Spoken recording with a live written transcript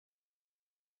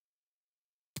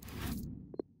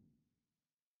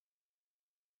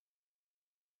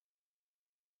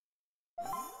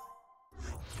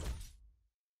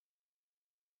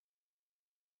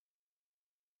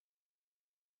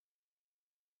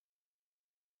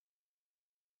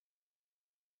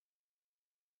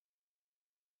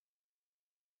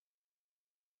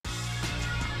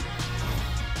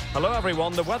Hello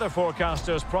everyone, the weather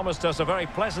forecasters promised us a very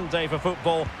pleasant day for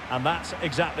football, and that's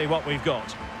exactly what we've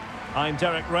got. I'm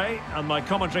Derek Ray, and my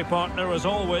commentary partner, as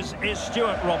always, is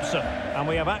Stuart Robson. And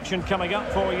we have action coming up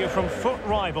for you from Foot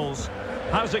Rivals.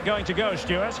 How's it going to go,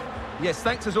 Stuart? Yes,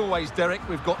 thanks as always, Derek.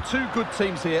 We've got two good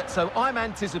teams here, so I'm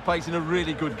anticipating a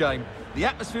really good game. The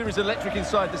atmosphere is electric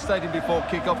inside the stadium before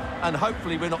kick-off, and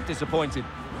hopefully we're not disappointed.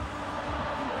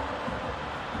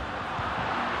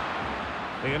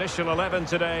 The initial 11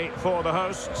 today for the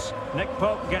hosts. Nick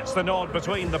Pope gets the nod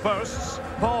between the posts.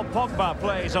 Paul Pogba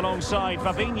plays alongside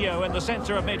Fabinho in the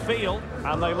centre of midfield.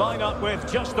 And they line up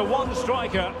with just the one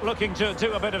striker looking to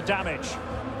do a bit of damage.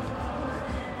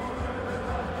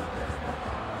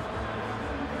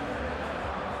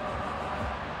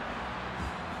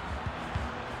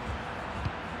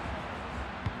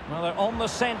 Well, they're on the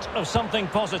scent of something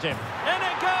positive. In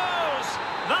it goes!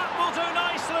 That will do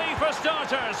nicely for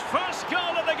starters. First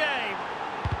goal of the game.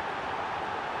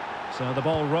 So the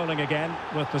ball rolling again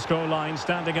with the scoreline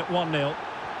standing at 1-0.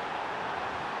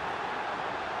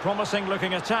 Promising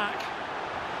looking attack.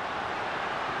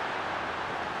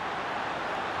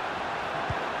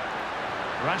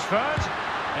 Rashford,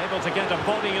 able to get a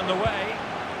body in the way.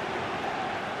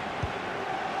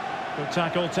 Good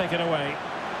tackle taken away.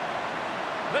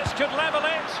 This could level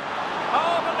it.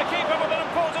 Oh, but the keeper with an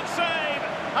important save.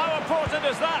 How important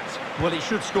is that? Well, he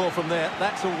should score from there.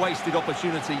 That's a wasted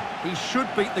opportunity. He should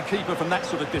beat the keeper from that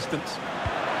sort of distance.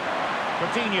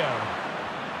 Coutinho.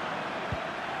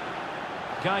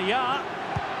 Gaia.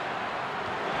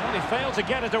 Well, he failed to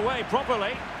get it away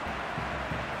properly.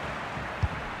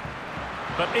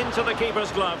 But into the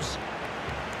keeper's gloves.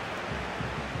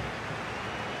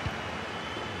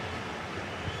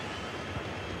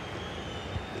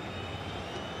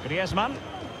 Griezmann.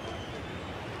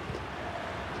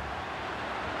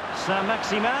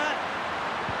 Saint-Maximin.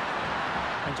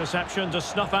 Interception to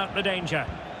snuff out the danger.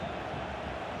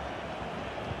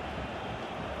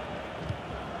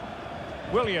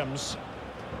 Williams.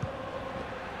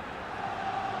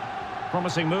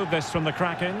 Promising move this from the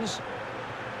Krakens.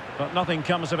 But nothing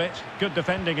comes of it. Good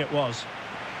defending it was.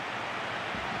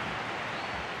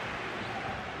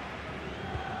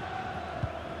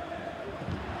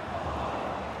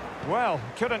 Well,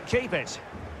 couldn't keep it.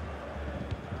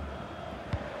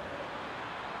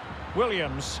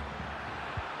 Williams.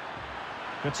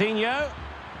 Coutinho.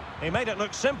 He made it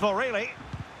look simple, really.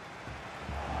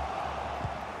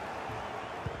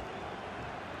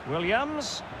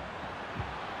 Williams.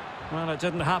 Well, it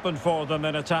didn't happen for them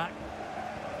in attack.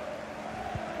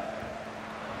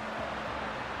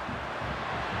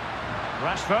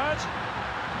 Rashford.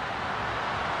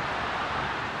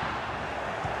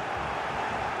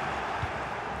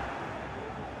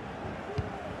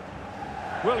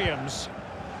 Williams.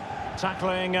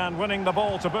 Tackling and winning the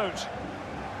ball to boot.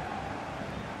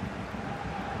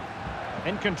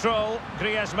 In control,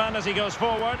 Griezmann as he goes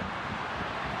forward.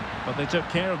 But they took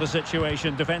care of the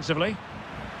situation defensively.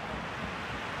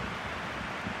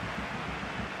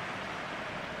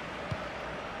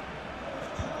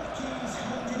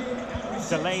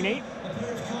 Delaney.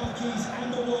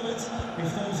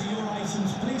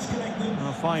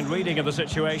 A fine reading of the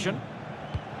situation.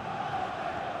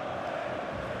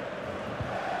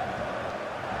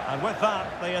 And with that,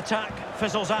 the attack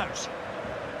fizzles out.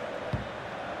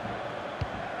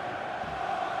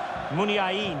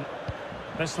 Muniain.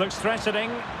 This looks threatening.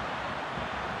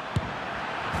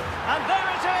 And there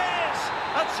it is!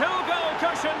 A two-goal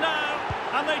cushion now.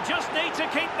 And they just need to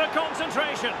keep the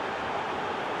concentration.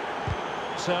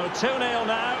 So 2-0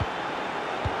 now.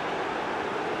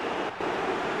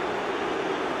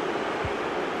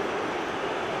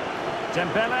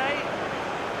 Dembele.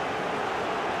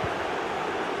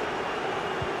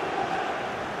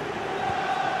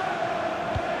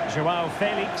 Joao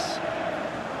Felix.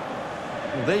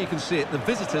 Well, there you can see it. The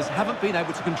visitors haven't been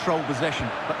able to control possession,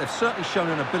 but they've certainly shown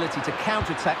an ability to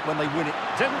counter-attack when they win it.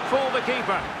 Didn't fool the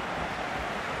keeper.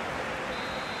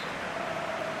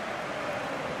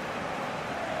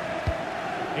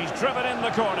 He's driven in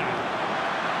the corner.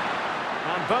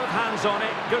 And both hands on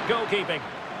it. Good goalkeeping.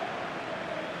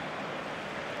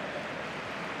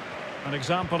 An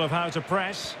example of how to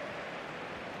press.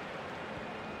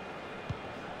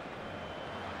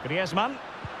 Griezmann.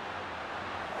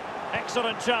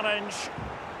 Excellent challenge.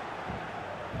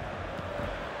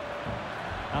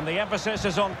 And the emphasis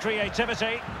is on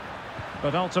creativity.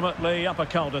 But ultimately up a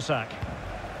cul-de-sac.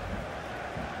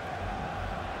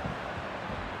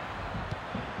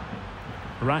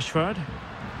 Rashford.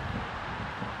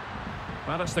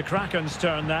 Well, it's the Kraken's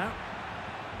turn now.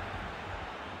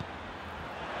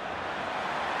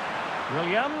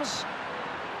 Williams.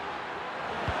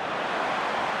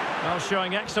 Well,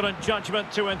 showing excellent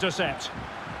judgment to intercept.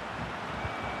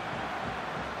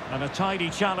 And a tidy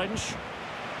challenge.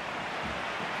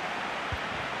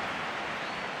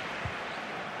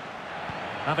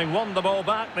 Having won the ball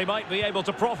back, they might be able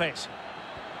to profit.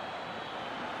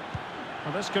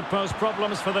 Well, this could pose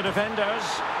problems for the defenders.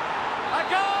 A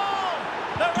goal!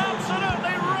 They're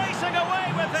absolutely racing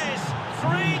away with this.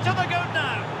 3 to the good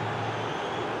now.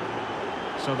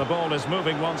 So the ball is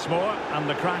moving once more, and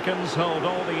the Krakens hold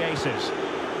all the aces.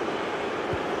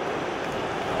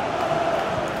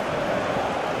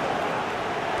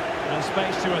 And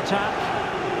space to attack.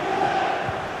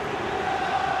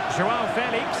 João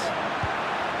Felix.